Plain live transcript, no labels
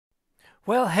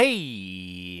Well,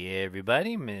 hey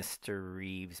everybody, Mr.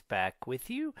 Reeves back with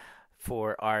you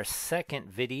for our second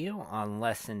video on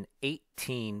lesson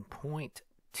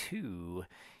 18.2,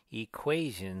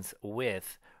 equations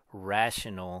with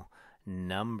rational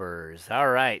numbers. All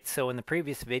right, so in the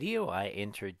previous video, I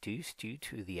introduced you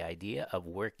to the idea of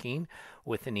working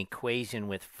with an equation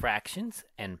with fractions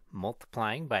and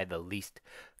multiplying by the least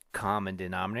common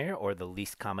denominator or the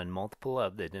least common multiple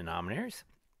of the denominators.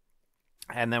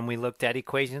 And then we looked at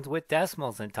equations with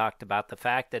decimals and talked about the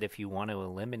fact that if you want to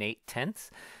eliminate tenths,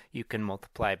 you can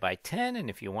multiply by 10. And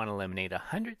if you want to eliminate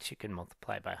hundredths, you can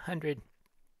multiply by 100.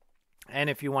 And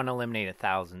if you want to eliminate a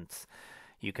thousandths,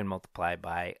 you can multiply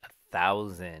by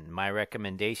 1,000. My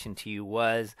recommendation to you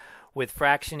was with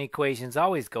fraction equations,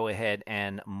 always go ahead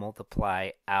and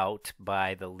multiply out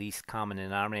by the least common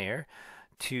denominator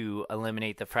to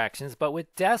eliminate the fractions, but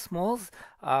with decimals,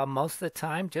 most of the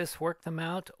time, just work them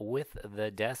out with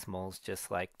the decimals just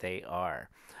like they are.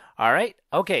 All right,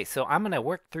 okay, so I'm going to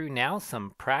work through now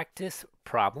some practice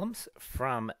problems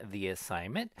from the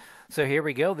assignment. So here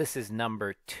we go. This is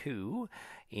number 2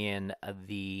 in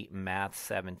the Math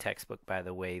 7 textbook. By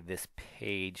the way, this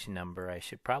page number, I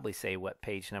should probably say what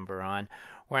page number we're on.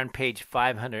 We're on page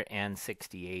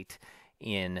 568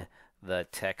 in the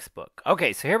textbook.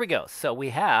 Okay, so here we go. So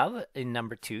we have in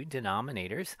number 2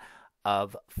 denominators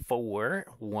of 4,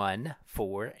 1,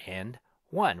 4, and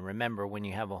 1. Remember, when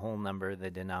you have a whole number,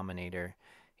 the denominator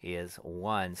is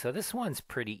 1. So this one's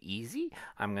pretty easy.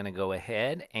 I'm going to go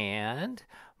ahead and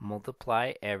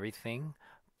multiply everything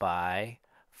by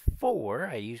 4.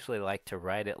 I usually like to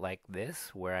write it like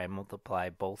this, where I multiply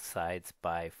both sides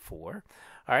by 4.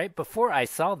 All right, before I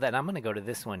solve that, I'm going to go to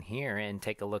this one here and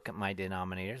take a look at my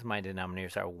denominators. My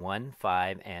denominators are 1,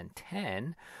 5, and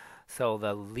 10. So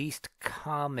the least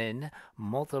common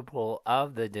multiple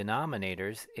of the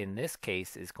denominators in this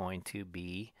case is going to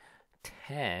be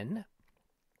 10.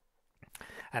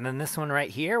 And then this one right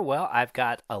here, well, I've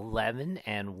got 11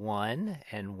 and 1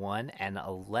 and 1 and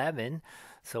 11.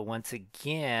 So once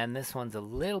again, this one's a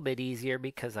little bit easier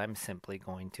because I'm simply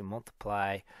going to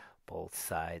multiply both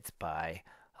sides by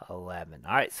 11.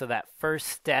 All right, so that first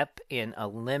step in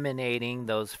eliminating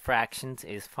those fractions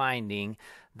is finding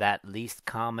that least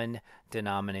common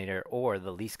denominator or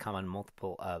the least common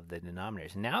multiple of the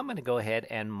denominators. Now I'm going to go ahead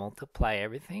and multiply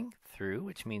everything through,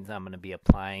 which means I'm going to be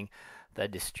applying the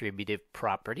distributive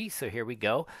property. So here we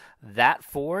go. That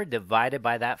 4 divided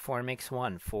by that 4 makes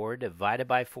 1. 4 divided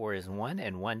by 4 is 1,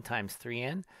 and 1 times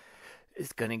 3n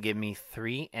is going to give me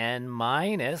 3n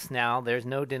minus. Now there's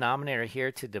no denominator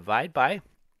here to divide by,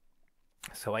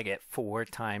 so I get 4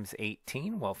 times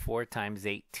 18. Well, 4 times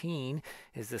 18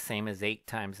 is the same as 8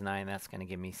 times 9. That's going to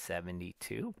give me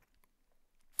 72.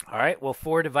 All right, well,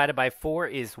 4 divided by 4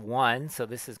 is 1, so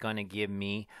this is going to give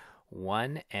me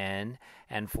 1n,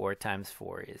 and 4 times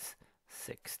 4 is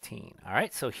 16. All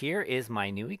right, so here is my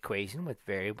new equation with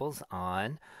variables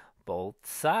on both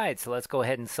sides. So let's go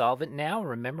ahead and solve it now.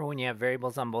 Remember, when you have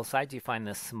variables on both sides, you find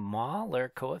the smaller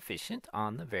coefficient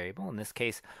on the variable. In this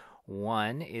case,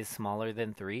 1 is smaller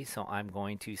than 3, so I'm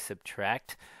going to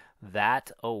subtract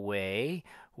that away.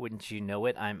 Wouldn't you know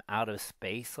it, I'm out of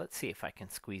space. Let's see if I can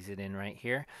squeeze it in right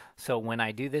here. So when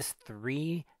I do this,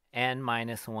 3n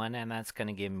minus 1, and that's going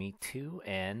to give me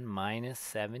 2n minus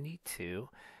 72.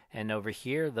 And over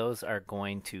here, those are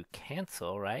going to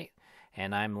cancel, right?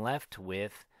 And I'm left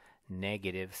with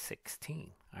negative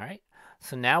 16. All right.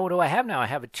 So now what do I have? Now I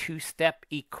have a two-step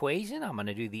equation. I'm going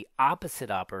to do the opposite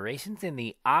operations in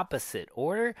the opposite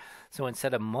order. So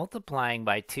instead of multiplying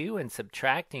by 2 and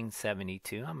subtracting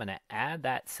 72, I'm going to add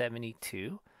that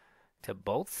 72 to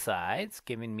both sides,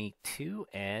 giving me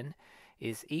 2n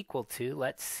is equal to,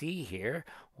 let's see here,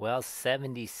 well,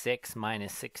 76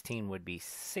 minus 16 would be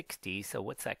 60. So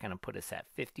what's that going to put us at?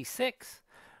 56.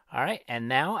 All right, and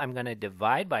now I'm going to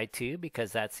divide by 2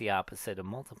 because that's the opposite of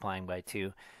multiplying by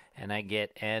 2. And I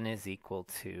get n is equal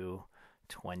to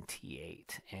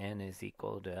 28. N is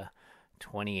equal to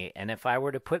 28. And if I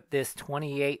were to put this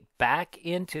 28 back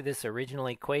into this original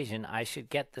equation, I should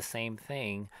get the same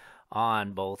thing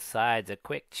on both sides. A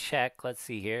quick check. Let's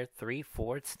see here.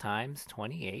 3/4 times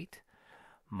 28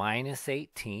 minus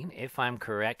 18, if I'm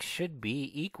correct, should be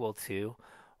equal to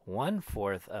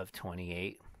 1/4 of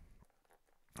 28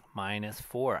 minus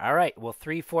 4. All right, well,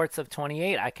 3/4 of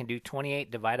 28, I can do 28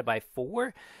 divided by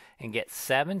 4 and get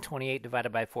 7. 28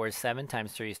 divided by 4 is 7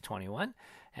 times 3 is 21.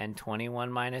 And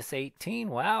 21 minus 18,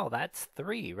 wow, that's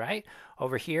 3, right?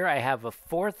 Over here, I have a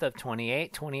fourth of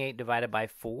 28. 28 divided by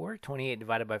 4. 28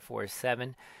 divided by 4 is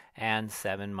 7. And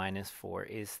 7 minus 4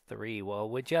 is 3. Well,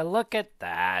 would you look at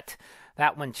that?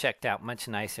 That one checked out much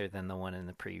nicer than the one in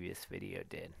the previous video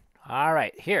did. All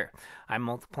right, here, I'm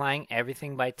multiplying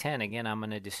everything by 10. Again, I'm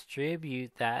going to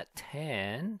distribute that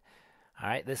 10. All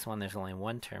right, this one, there's only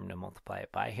one term to multiply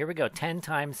it by. Here we go. 10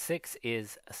 times 6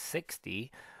 is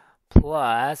 60.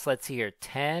 Plus, let's see here,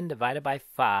 10 divided by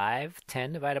 5.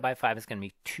 10 divided by 5 is going to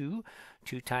be 2.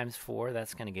 2 times 4,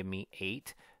 that's going to give me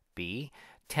 8b.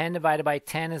 10 divided by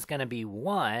 10 is going to be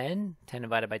 1. 10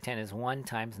 divided by 10 is 1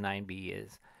 times 9b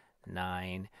is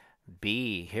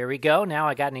 9b. Here we go. Now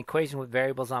I got an equation with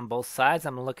variables on both sides.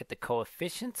 I'm going to look at the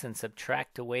coefficients and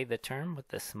subtract away the term with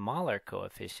the smaller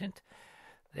coefficient.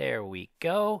 There we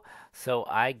go. So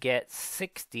I get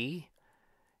 60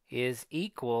 is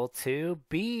equal to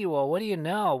b. Well, what do you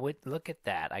know? Look at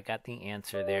that. I got the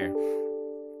answer there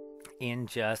in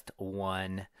just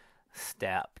one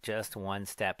step. Just one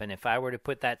step. And if I were to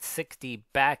put that 60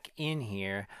 back in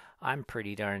here, I'm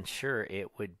pretty darn sure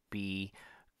it would be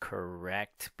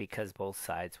correct because both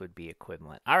sides would be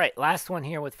equivalent. All right, last one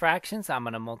here with fractions. I'm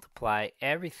going to multiply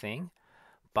everything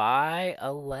by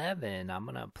 11. I'm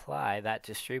going to apply that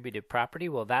distributive property.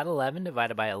 Well, that 11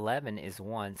 divided by 11 is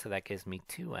 1, so that gives me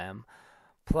 2m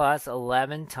plus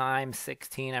 11 times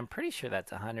 16. I'm pretty sure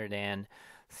that's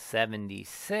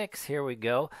 176. Here we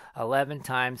go. 11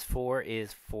 times 4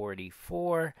 is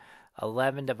 44.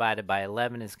 11 divided by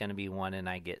 11 is going to be 1, and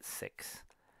I get 6m.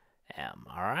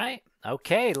 All right.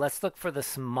 Okay, let's look for the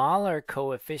smaller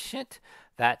coefficient.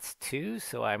 That's 2,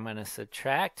 so I'm going to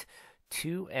subtract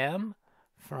 2m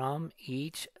from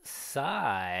each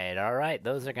side. All right,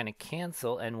 those are going to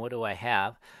cancel, and what do I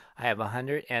have? I have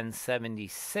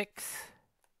 176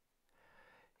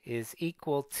 is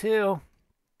equal to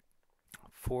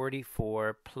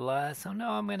 44 plus, oh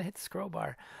no, I'm going to hit the scroll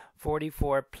bar.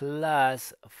 44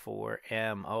 plus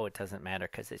 4m. Oh, it doesn't matter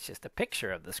because it's just a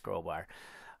picture of the scroll bar.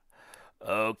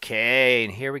 Okay,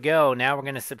 and here we go. Now we're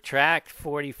going to subtract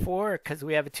 44 because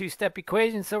we have a two-step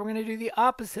equation, so we're going to do the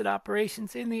opposite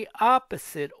operations in the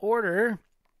opposite order.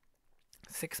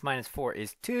 6 minus 4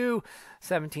 is 2.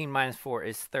 17 minus 4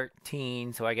 is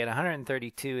 13, so I get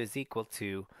 132 is equal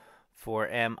to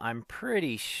 4m. I'm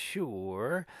pretty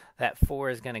sure that 4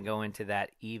 is going to go into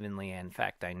that evenly. In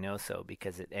fact, I know so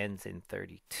because it ends in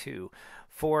 32.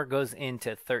 4 goes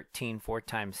into 13. 4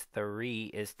 times 3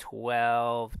 is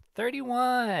 12.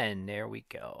 31. There we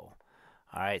go.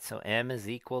 All right, so m is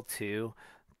equal to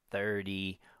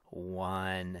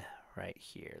 31 right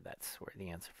here. That's where the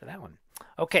answer for that one.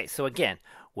 Okay, so again,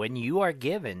 when you are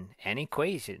given an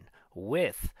equation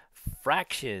with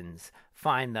fractions,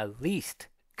 find the least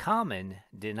common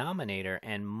denominator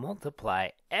and multiply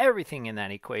everything in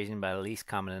that equation by the least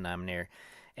common denominator,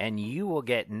 and you will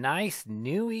get nice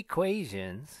new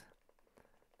equations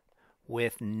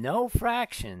with no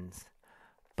fractions,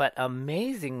 but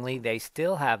amazingly they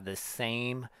still have the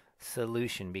same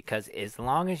solution, because as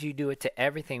long as you do it to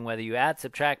everything, whether you add,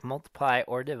 subtract, multiply,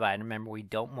 or divide, remember we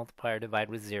don't multiply or divide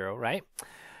with 0, right?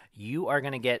 You are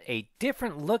going to get a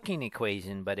different looking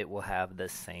equation, but it will have the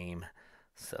same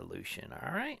solution.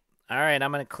 All right,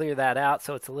 I'm going to clear that out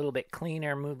so it's a little bit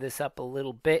cleaner. Move this up a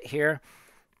little bit here.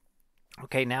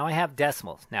 Okay, now I have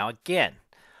decimals. Now again,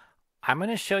 I'm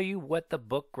going to show you what the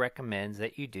book recommends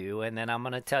that you do, and then I'm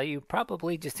going to tell you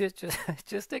probably just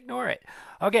ignore it.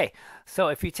 Okay, so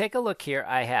if you take a look here,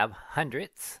 I have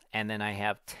hundredths and then I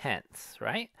have tenths,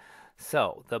 right?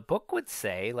 So the book would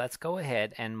say, let's go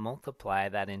ahead and multiply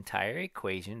that entire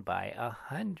equation by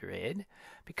 100,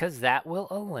 because that will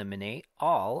eliminate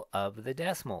all of the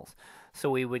decimals.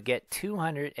 So we would get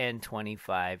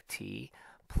 225t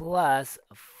plus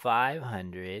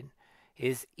 500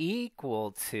 is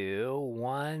equal to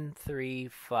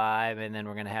 135, and then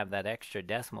we're going to have that extra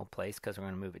decimal place because we're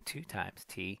going to move it 2 times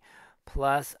t,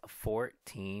 plus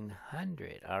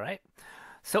 1400. All right.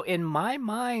 So in my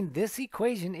mind, this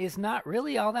equation is not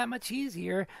really all that much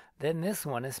easier than this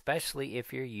one, especially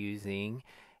if you're using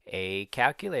a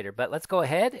calculator. But let's go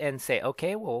ahead and say,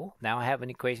 okay, well, now I have an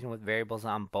equation with variables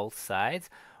on both sides.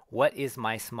 What is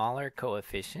my smaller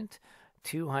coefficient?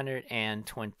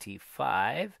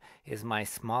 225 is my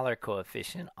smaller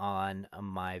coefficient on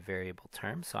my variable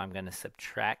term, so I'm going to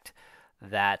subtract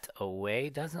that away.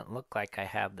 Doesn't look like I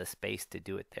have the space to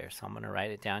do it there, so I'm going to write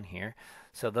it down here.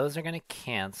 So those are going to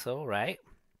cancel, right?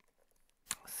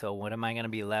 So what am I going to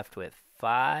be left with?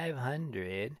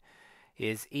 500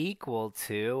 is equal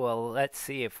to, well, let's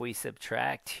see if we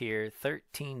subtract here,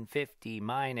 1350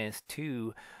 minus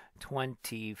 2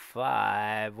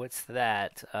 25. What's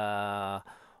that?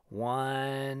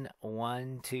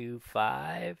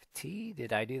 1125t.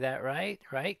 Did I do that right?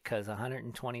 Right? Because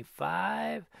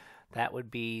 125, that would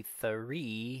be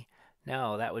 3.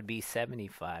 No, that would be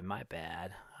 75. My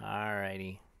bad.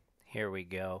 Alrighty. Here we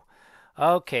go.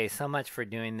 Okay, so much for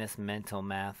doing this mental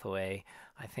math way.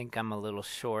 I think I'm a little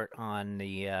short on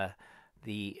the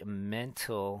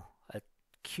mental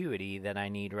acuity that I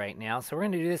need right now. So we're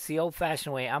going to do this the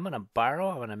old-fashioned way. I'm going to borrow.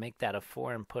 I'm going to make that a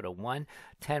 4 and put a 1.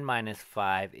 10 minus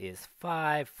 5 is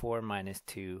 5. 4 minus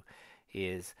 2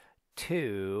 is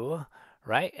 2.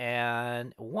 Right?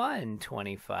 And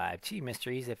 125. Gee,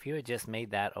 Mr. Ease, if you had just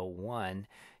made that a 1,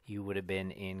 you would have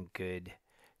been in good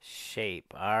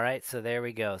shape. All right, so there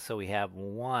we go. So we have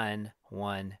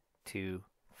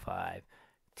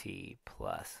 1125t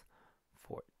plus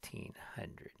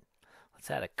 1400. Let's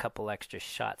add a couple extra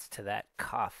shots to that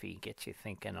coffee. Get you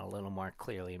thinking a little more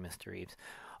clearly, Mr. Reeves.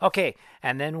 Okay,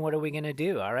 and then what are we going to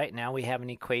do? All right, now we have an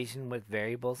equation with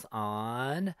variables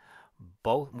on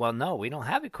both. Well, no, we don't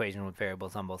have equation with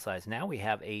variables on both sides. Now we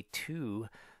have a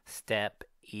two-step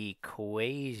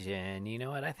equation. You know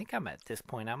what? I think I'm at this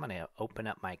point, I'm going to open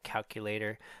up my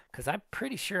calculator because I'm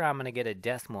pretty sure I'm going to get a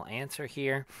decimal answer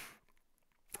here.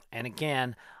 And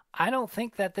again, I don't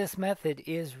think that this method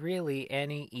is really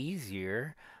any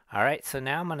easier. All right, so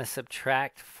now I'm going to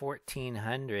subtract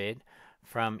 1400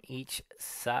 from each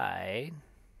side.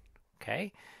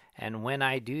 Okay, and when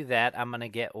I do that, I'm going to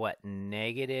get what?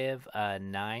 Negative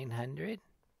 900,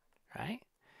 right?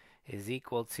 Is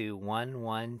equal to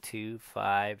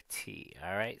 1125t.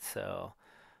 All right, so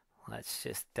let's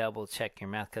just double check your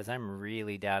math because I'm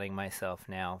really doubting myself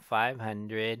now.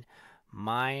 500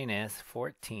 minus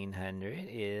 1400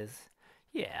 is,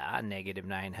 yeah, negative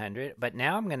 900. But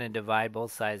now I'm going to divide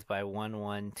both sides by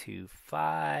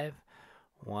 1125.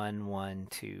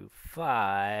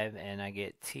 1125, and I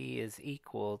get t is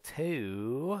equal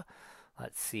to,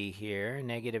 let's see here,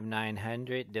 negative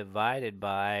 900 divided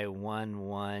by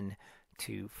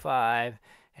 1125,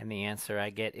 and the answer I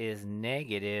get is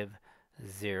negative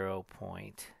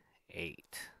 0.8.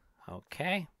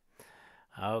 Okay?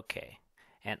 Okay.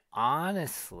 And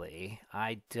honestly,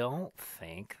 I don't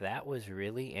think that was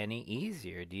really any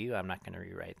easier. Do you? I'm not going to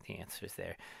rewrite the answers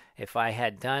there. If I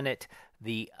had done it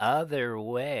the other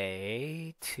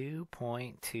way,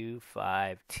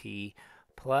 2.25t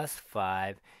plus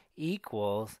 5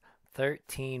 equals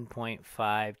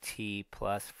 13.5t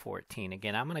plus 14.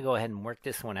 Again, I'm going to go ahead and work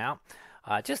this one out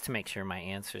just to make sure my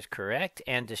answer is correct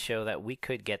and to show that we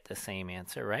could get the same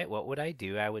answer, right? What would I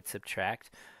do? I would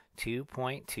subtract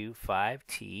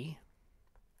 2.25t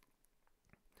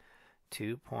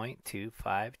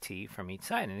from each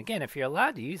side. And again, if you're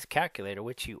allowed to use a calculator,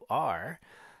 which you are,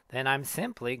 then I'm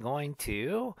simply going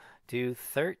to do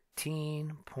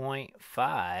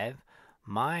 13.5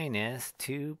 minus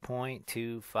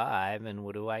 2.25, and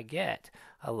what do I get?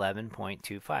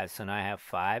 11.25. So now I have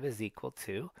 5 is equal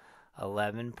to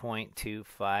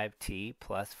 11.25t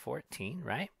plus 14,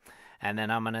 right? And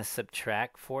then I'm going to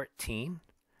subtract 14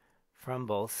 from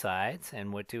both sides,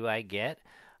 and what do I get?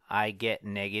 I get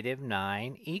negative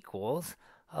 9 equals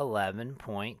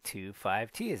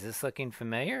 11.25t. Is this looking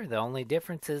familiar? The only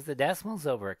difference is the decimals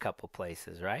over a couple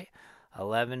places, right?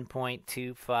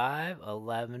 11.25,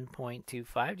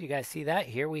 11.25. Do you guys see that?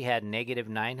 Here we had negative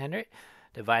 900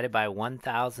 divided by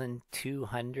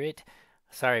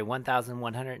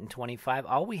 1,125.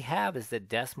 All we have is the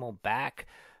decimal back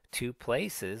 2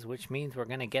 places, which means we're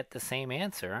going to get the same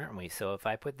answer, aren't we? So if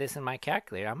I put this in my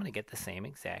calculator, I'm going to get the same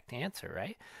exact answer,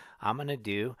 right? I'm going to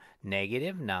do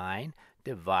negative 9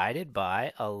 divided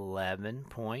by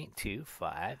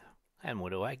 11.25, and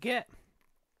what do I get?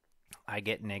 I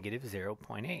get negative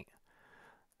 0.8.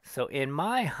 So in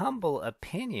my humble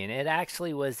opinion, it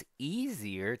actually was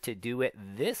easier to do it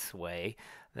this way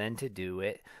than to do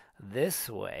it this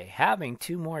way. Having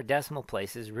 2 more decimal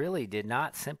places really did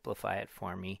not simplify it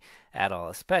for me at all,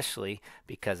 especially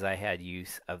because I had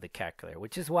use of the calculator,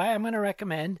 which is why I'm going to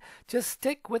recommend just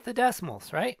stick with the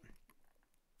decimals, right?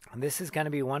 And this is going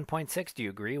to be 1.6. Do you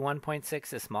agree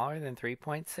 1.6 is smaller than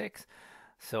 3.6?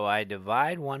 So I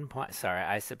divide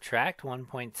I subtract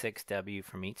 1.6w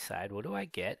from each side. What do I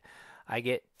get? I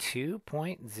get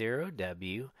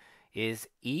 2.0w is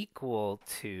equal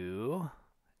to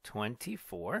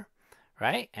 24,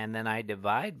 right? And then I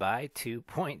divide by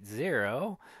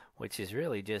 2.0, which is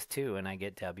really just 2, and I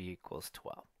get w equals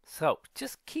 12. So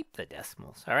just keep the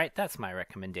decimals, all right? That's my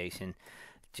recommendation.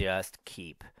 Just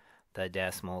keep the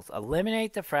decimals.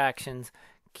 Eliminate the fractions,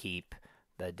 keep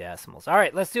the decimals. All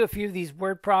right, let's do a few of these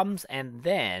word problems, and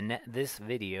then this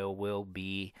video will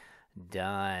be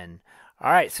done.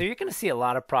 All right, so you're going to see a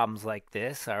lot of problems like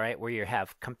this, all right, where you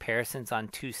have comparisons on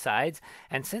two sides.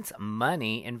 And since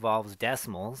money involves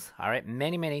decimals, all right,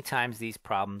 many times these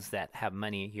problems that have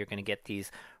money, you're going to get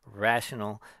these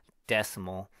rational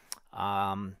decimal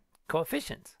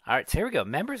coefficients. All right, so here we go.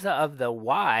 Members of the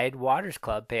Wide Waters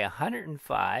Club pay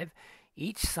 $105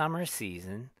 each summer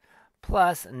season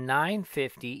plus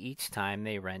 $9.50 each time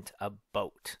they rent a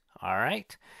boat. All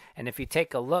right. And if you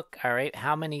take a look, all right,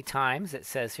 how many times it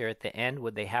says here at the end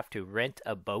would they have to rent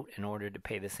a boat in order to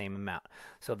pay the same amount?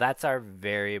 So that's our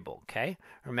variable, okay?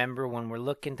 Remember, when we're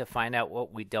looking to find out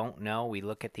what we don't know, we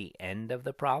look at the end of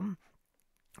the problem.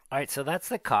 All right, so that's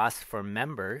the cost for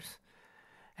members.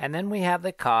 And then we have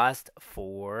the cost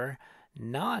for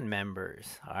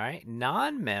non-members. All right,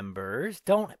 non-members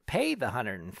don't pay the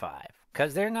 105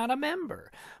 because they're not a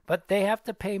member, but they have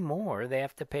to pay more. They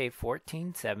have to pay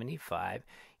 $14.75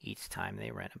 each time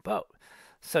they rent a boat.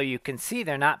 So you can see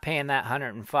they're not paying that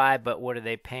 105, but what are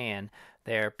they paying?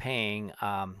 They're paying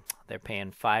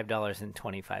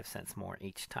 $5.25 more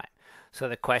each time. So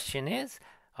the question is,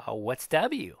 what's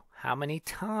W? How many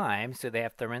times do they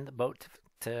have to rent the boat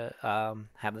to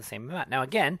have the same amount? Now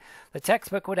again, the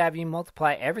textbook would have you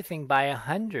multiply everything by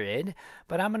 100,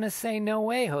 but I'm going to say no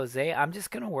way, Jose. I'm just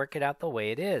going to work it out the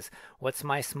way it is. What's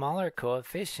my smaller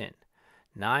coefficient?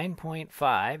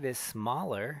 9.5 is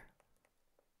smaller.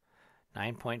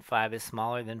 9.5 is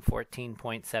smaller than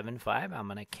 14.75. I'm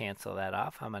going to cancel that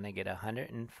off. I'm going to get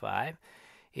 105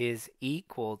 is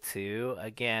equal to,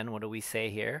 again, what do we say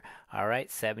here? All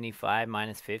right, 75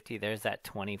 minus 50, there's that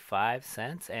 25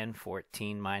 cents, and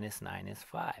 14 minus 9 is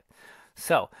 5.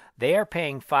 So they are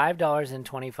paying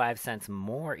 $5.25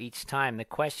 more each time. The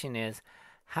question is,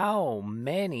 how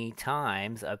many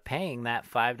times of paying that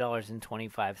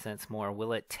 $5.25 more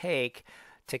will it take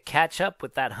to catch up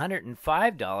with that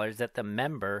 $105 that the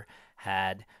member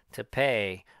had to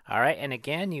pay? All right, and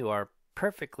again, you are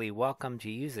perfectly welcome to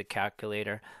use a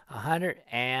calculator.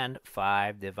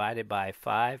 105 divided by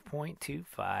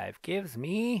 5.25 gives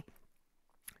me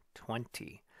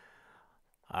 20.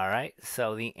 All right,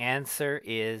 so the answer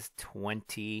is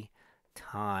 20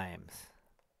 times.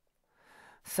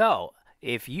 So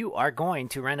if you are going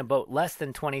to rent a boat less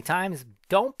than 20 times,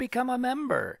 don't become a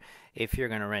member. If you're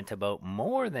going to rent a boat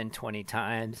more than 20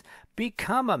 times,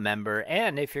 become a member.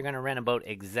 And if you're going to rent a boat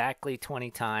exactly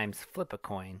 20 times, flip a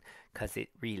coin, because it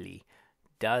really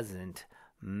doesn't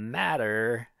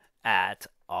matter at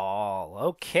all.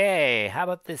 Okay, how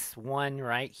about this one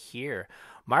right here?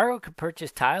 Margot could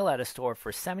purchase tile at a store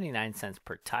for 79 cents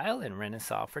per tile and rent a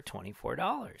saw for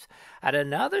 $24. At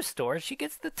another store, she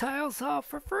gets the tile saw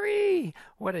for free.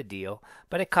 What a deal.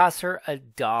 But it costs her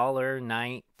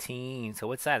 $1.19. So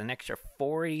what's that? An extra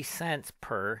 40 cents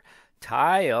per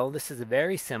tile. This is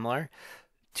very similar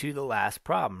to the last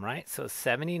problem, right? So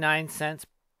 79 cents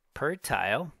per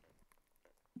tile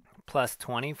plus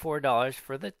 $24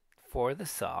 for the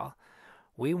saw.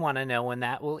 We want to know when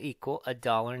that will equal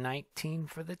 $1.19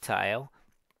 for the tile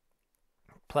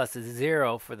plus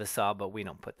 0 for the saw, but we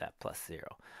don't put that plus 0.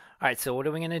 All right, so what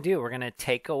are we going to do? We're going to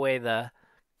take away the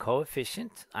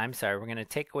coefficient. We're going to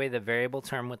take away the variable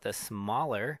term with the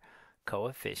smaller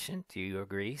coefficient. Do you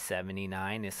agree?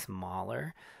 79 is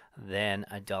smaller than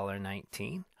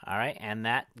 $1.19. All right, and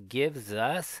that gives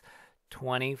us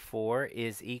 24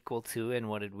 is equal to, and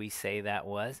what did we say that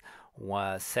was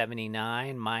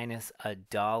 79 minus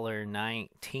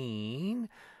 $1.19.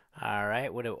 All right,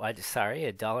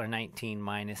 $1.19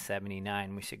 minus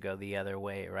 79. We should go the other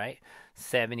way, right?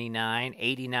 79,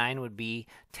 89 would be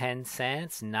 10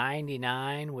 cents.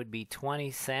 99 would be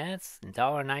 20 cents.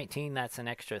 $1.19, that's an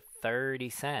extra 30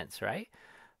 cents, right?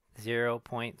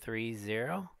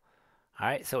 0.30. All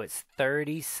right, so it's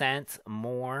 30 cents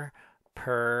more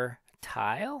per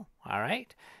tile. All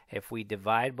right, if we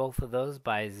divide both of those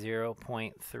by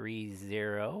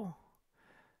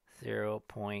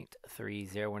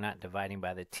 0.30, we're not dividing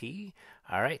by the t.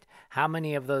 All right, how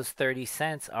many of those 30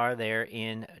 cents are there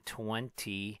in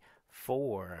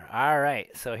 24? All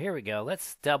right, so here we go.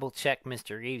 Let's double check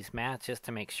Mr. Reeves' math just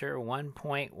to make sure.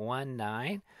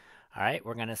 1.19. All right,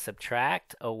 we're going to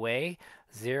subtract away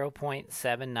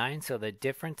 0.79. So the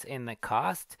difference in the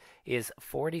cost is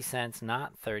 40 cents,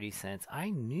 not 30 cents. I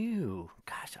knew.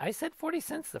 Gosh, I said 40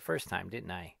 cents the first time,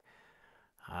 didn't I?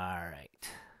 All right.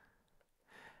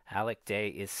 Alec Day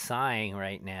is sighing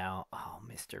right now. Oh,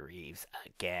 Mr. Reeves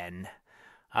again.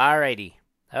 All righty.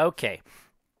 Okay.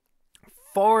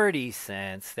 40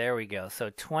 cents. There we go. So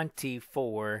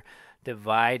 24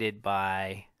 divided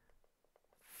by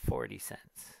 40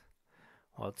 cents.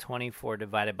 Well, 24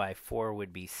 divided by 4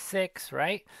 would be 6,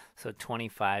 right? So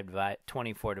 24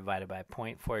 divided by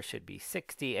 0.4 should be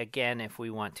 60. Again, if we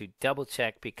want to double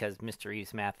check, because Mr.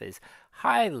 Reeves' math is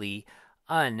highly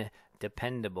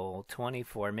undependable,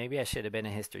 24, maybe I should have been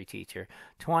a history teacher.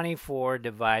 24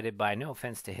 divided by, no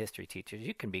offense to history teachers,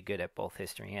 you can be good at both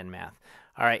history and math.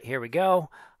 All right, here we go.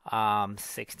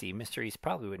 60. Mr. Reeves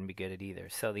probably wouldn't be good at either.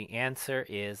 So the answer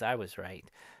is, I was right.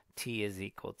 T is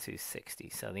equal to 60.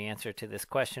 So the answer to this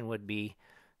question would be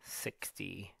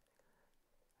 60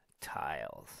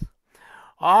 tiles.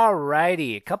 All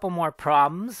righty, a couple more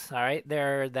problems, all right,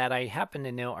 there that I happen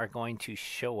to know are going to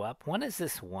show up. One is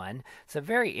this one. It's a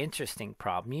very interesting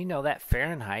problem. You know that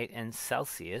Fahrenheit and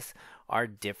Celsius are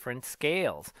different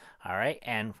scales, all right,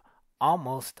 and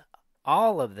almost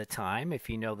all of the time, if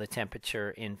you know the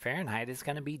temperature in Fahrenheit is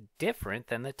going to be different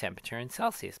than the temperature in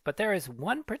Celsius. But there is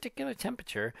one particular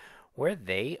temperature where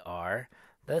they are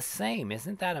the same.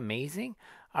 Isn't that amazing?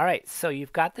 All right, so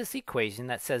you've got this equation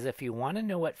that says if you want to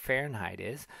know what Fahrenheit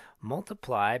is,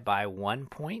 multiply by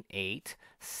 1.8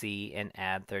 C and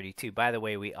add 32. By the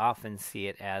way, we often see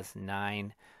it as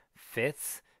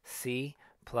 9/5 C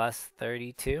plus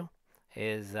 32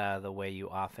 is the way you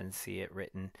often see it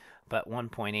written. But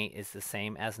 1.8 is the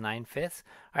same as 9/5.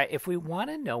 All right, if we want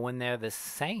to know when they're the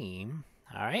same,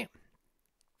 all right,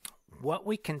 what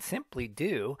we can simply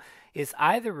do is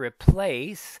either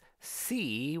replace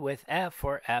C with F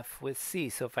or F with C.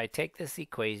 So if I take this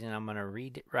equation, I'm going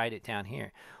to write it down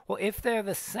here. Well, if they're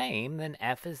the same, then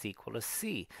F is equal to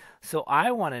C. So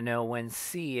I want to know when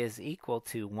C is equal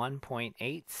to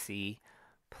 1.8 C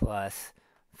plus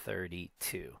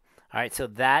 32. All right, so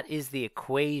that is the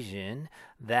equation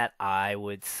that I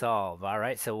would solve. All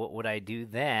right, so what would I do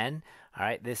then? All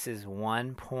right, this is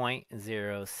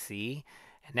 1.0 C.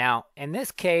 Now, in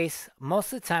this case,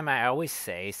 most of the time I always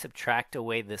say subtract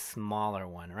away the smaller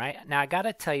one, right? Now, I got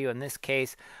to tell you, in this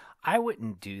case, I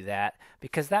wouldn't do that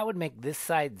because that would make this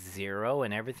side 0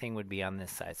 and everything would be on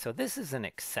this side. So this is an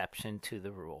exception to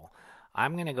the rule.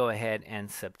 I'm going to go ahead and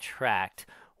subtract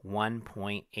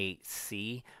 1.8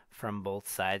 C from both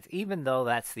sides, even though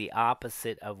that's the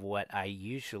opposite of what I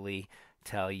usually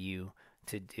tell you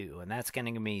to do. And that's going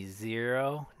to give me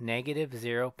negative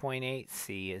 0.8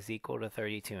 C is equal to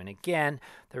 32. And again,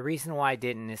 the reason why I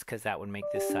didn't is because that would make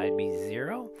this side be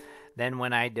 0. Then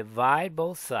when I divide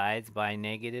both sides by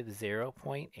negative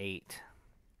 0.8,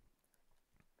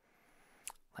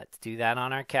 let's do that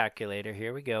on our calculator.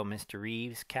 Here we go, Mr.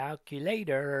 Reeves'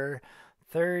 calculator.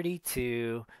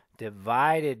 32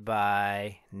 divided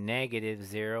by negative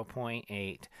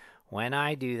 0.8. When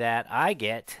I do that, I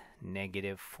get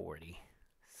negative 40.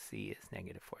 C is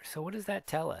negative 4. So what does that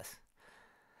tell us?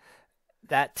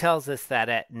 That tells us that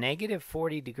at negative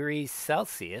 40 degrees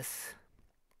Celsius,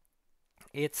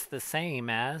 it's the same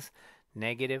as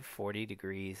negative 40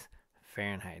 degrees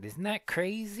Fahrenheit. Isn't that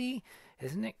crazy?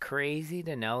 Isn't it crazy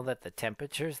to know that the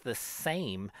temperature's the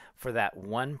same for that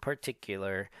one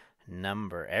particular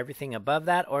number? Everything above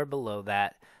that or below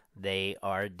that, they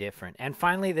are different. And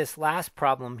finally, this last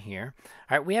problem here.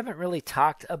 All right, we haven't really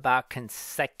talked about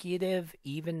consecutive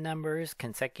even numbers,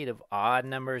 consecutive odd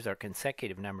numbers, or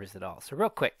consecutive numbers at all. So real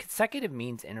quick, consecutive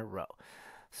means in a row.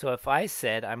 So if I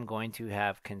said I'm going to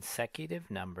have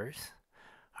consecutive numbers,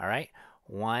 all right,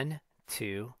 1,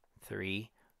 2, 3,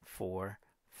 4,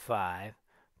 5, ...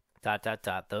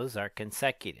 those are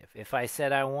consecutive. If I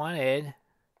said I wanted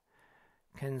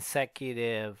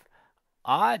consecutive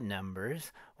odd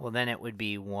numbers, well, then it would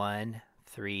be 1,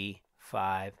 3,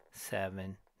 5,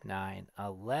 7, 9,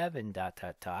 11, ...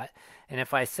 And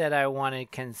if I said I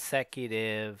wanted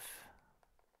consecutive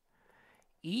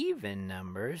even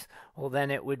numbers, well, then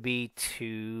it would be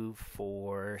 2,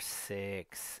 4,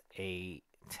 6, 8,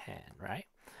 10, right?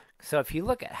 So if you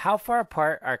look at how far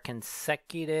apart are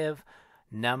consecutive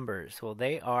numbers, well,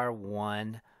 they are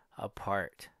 1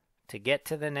 apart. To get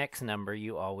to the next number,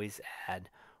 you always add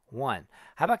 1.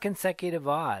 How about consecutive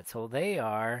odds? Well, they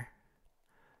are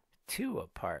 2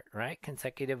 apart, right?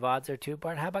 Consecutive odds are 2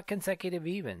 apart. How about consecutive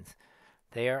evens?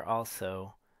 They are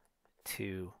also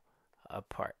 2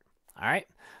 apart. All right.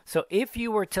 So if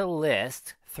you were to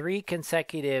list 3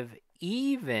 consecutive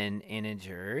even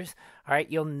integers, all right,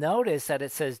 you'll notice that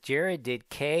it says Jared did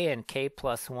k and k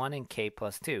plus 1 and k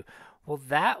plus 2. Well,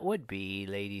 that would be,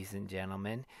 ladies and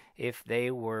gentlemen, if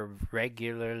they were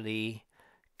regularly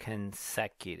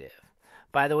consecutive.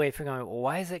 By the way, if you're going, well,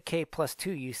 why is it k plus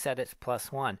 2? You said it's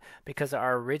plus 1. Because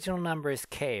our original number is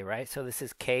k, right? So this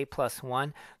is k plus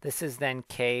 1. This is then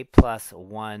k plus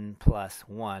 1 plus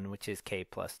 1, which is k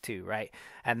plus 2, right?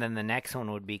 And then the next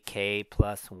one would be k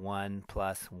plus 1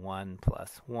 plus 1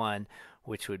 plus 1,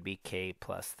 which would be k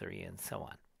plus 3, and so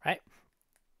on, right?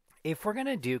 If we're going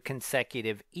to do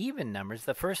consecutive even numbers,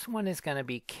 the first one is going to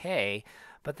be k,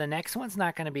 but the next one's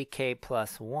not going to be k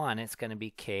plus 1. It's going to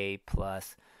be k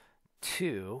plus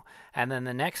 2. And then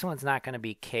the next one's not going to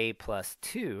be k plus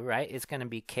 2, right? It's going to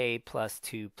be k plus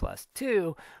 2 plus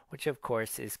 2, which of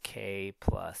course is k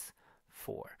plus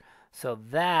 4. So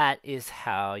that is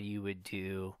how you would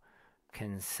do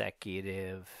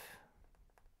consecutive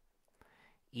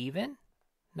even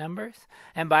numbers.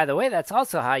 And by the way, that's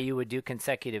also how you would do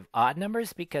consecutive odd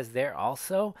numbers, because they're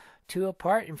also 2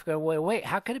 apart. And if you go, wait,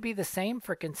 how could it be the same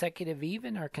for consecutive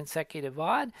even or consecutive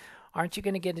odd? Aren't you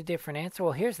going to get a different answer?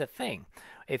 Well, here's the thing.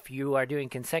 If you are doing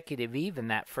consecutive even,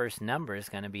 that first number is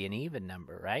going to be an even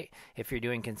number, right? If you're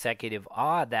doing consecutive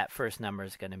odd, that first number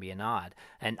is going to be an odd.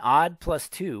 An odd plus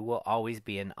 2 will always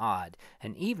be an odd.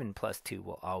 An even plus 2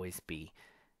 will always be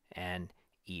an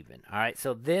even. All right,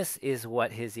 so this is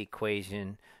what his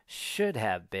equation should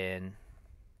have been.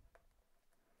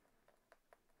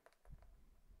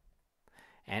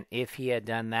 And if he had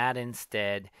done that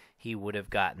instead, he would have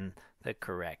gotten the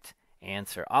correct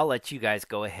answer. I'll let you guys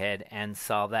go ahead and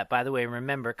solve that. By the way,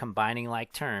 remember, combining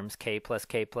like terms, k plus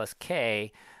k plus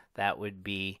k, that would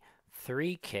be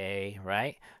 3k,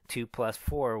 right? 2 plus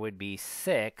 4 would be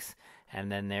 6,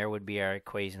 and then there would be our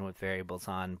equation with variables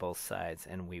on both sides,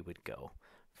 and we would go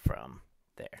from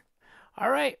there. All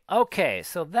right, okay,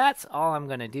 so that's all I'm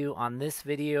going to do on this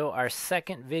video. Our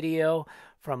second video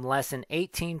from lesson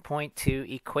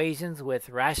 18.2, equations with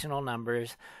rational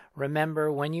numbers.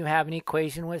 Remember, when you have an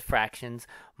equation with fractions,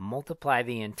 multiply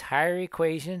the entire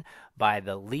equation by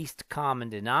the least common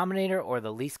denominator or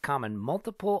the least common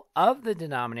multiple of the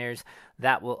denominators.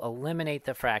 That will eliminate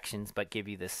the fractions but give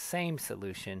you the same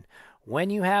solution. When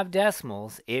you have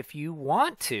decimals, if you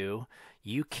want to,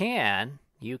 you can,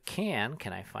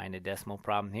 I find a decimal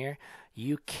problem here?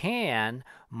 You can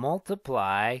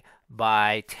multiply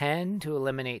by 10 to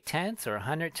eliminate tenths, or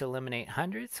 100 to eliminate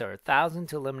hundredths, or 1,000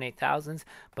 to eliminate thousands.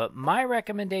 But my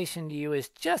recommendation to you is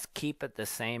just keep it the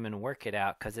same and work it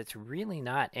out, because it's really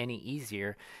not any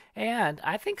easier. And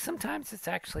I think sometimes it's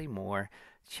actually more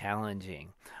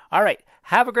challenging. All right,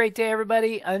 have a great day,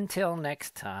 everybody. Until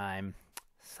next time,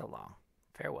 so long.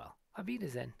 Farewell. Auf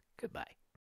Wiedersehen. Goodbye.